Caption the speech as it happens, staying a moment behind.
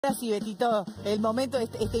Ahora sí, Betito, el momento,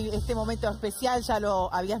 este momento especial ya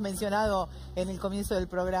lo habías mencionado en el comienzo del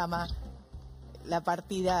programa, la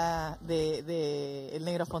partida de el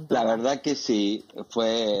Negro Fontova. La verdad que sí,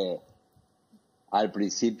 fue al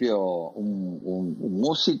principio un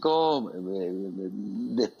músico,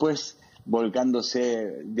 después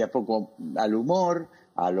volcándose de a poco al humor,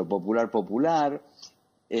 a lo popular.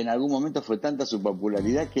 En algún momento fue tanta su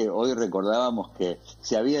popularidad que hoy recordábamos que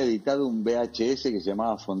se había editado un VHS que se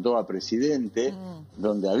llamaba Fontova Presidente,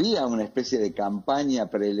 donde había una especie de campaña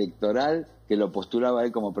preelectoral que lo postulaba a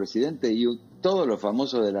él como presidente y todos los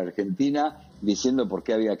famosos de la Argentina diciendo por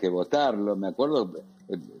qué había que votarlo. Me acuerdo,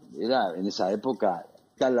 era en esa época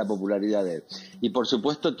tal la popularidad de él. Y por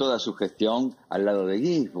supuesto toda su gestión al lado de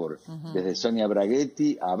Ginsburg, desde Sonia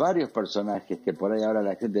Braghetti a varios personajes que por ahí ahora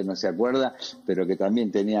la gente no se acuerda, pero que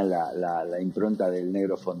también tenían la impronta del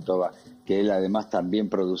Negro Fontova, que él además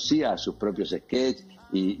también producía sus propios sketches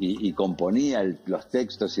y componía los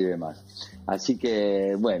textos y demás. Así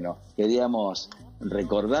que bueno, queríamos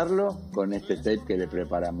recordarlo con este tape que le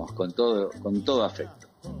preparamos con todo afecto.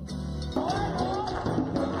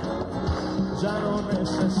 Ya no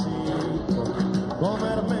necesito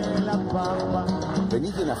comerme la papa.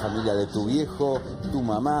 Venís de una familia de tu viejo, tu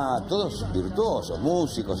mamá, todos virtuosos,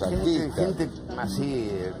 músicos, artistas. Gente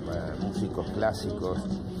así, músicos clásicos.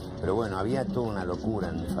 Pero bueno, había toda una locura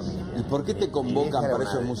en mi familia. ¿Y por qué te convocan para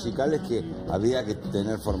esos musicales que había que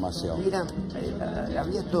tener formación? Mira,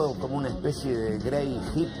 había todo como una especie de grey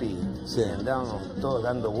hippie. Sí. Andábamos todos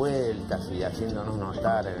dando vueltas y haciéndonos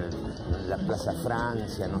notar en la Plaza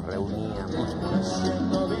Francia, nos reuníamos. Me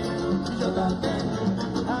siento bien, yo también.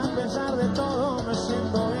 A pesar de todo, me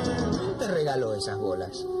siento bien. ¿Quién te regaló esas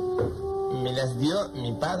bolas? Me las dio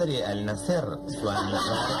mi padre al nacer.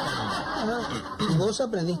 ¿Y vos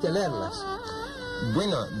aprendiste a leerlas?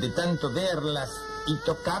 Bueno, de tanto verlas y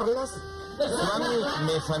tocarlas,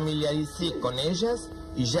 me familiaricé con ellas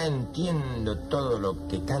y ya entiendo todo lo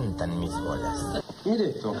que cantan mis bolas.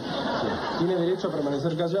 Mire esto, tiene derecho a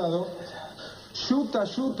permanecer callado. Yuta,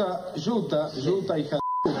 yuta, yuta, yuta, hija de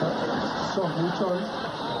puta.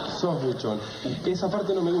 Sos buchón. Esa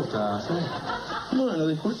parte no me gusta, ¿sabes? Bueno,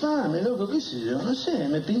 disculpame, loco, qué sé yo, no sé,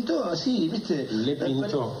 me pintó así, ¿viste? Le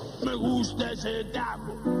pintó. Me gusta ese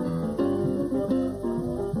taco.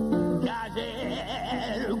 Y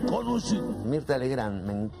ayer conocí. Mirta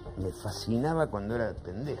Legrand me fascinaba cuando era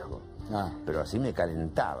pendejo. Pero así me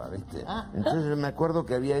calentaba, ¿viste? Entonces yo me acuerdo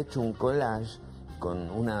que había hecho un collage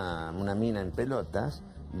con una mina en pelotas,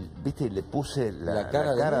 ¿viste? Y le puse la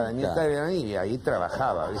cara de Mirta Legrand y ahí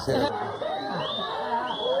trabajaba, ¿viste?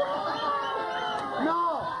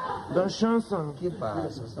 Don Johnson, ¿Qué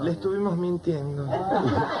pasa? le estuvimos mintiendo.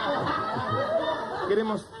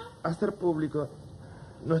 Queremos hacer público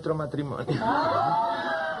nuestro matrimonio.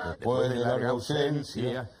 Después de larga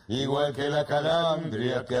ausencia, igual que la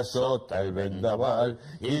calandria que azota el vendaval,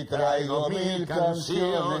 y traigo 1000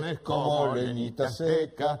 canciones como leñita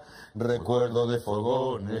seca, recuerdo de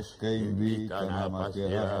fogones que invitan a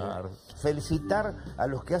matear. Felicitar a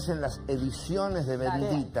los que hacen las ediciones de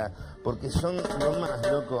Bendita, porque son lo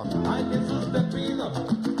más, loco. Ay, Jesús, te pido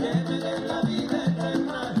que me des la vida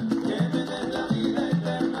eterna, que me des la vida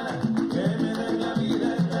eterna, que me des la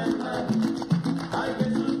vida eterna. Ay,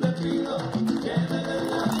 Jesús, te pido que me des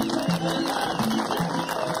la vida eterna.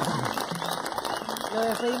 Lo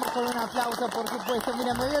despedimos con un aplauso, por supuesto.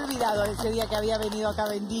 Mira, me había olvidado ese día que había venido acá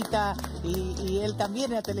Bendita y él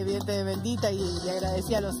también era televidente de Bendita y le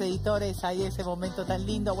agradecía a los editores ahí ese momento tan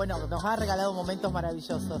lindo. Bueno, nos ha regalado momentos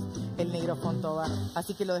maravillosos el Negro Fontova,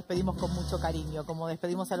 así que lo despedimos con mucho cariño, como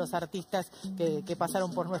despedimos a los artistas que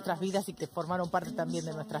pasaron por nuestras vidas y que formaron parte también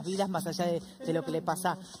de nuestras vidas, más allá de lo que le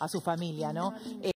pasa a su familia, ¿no?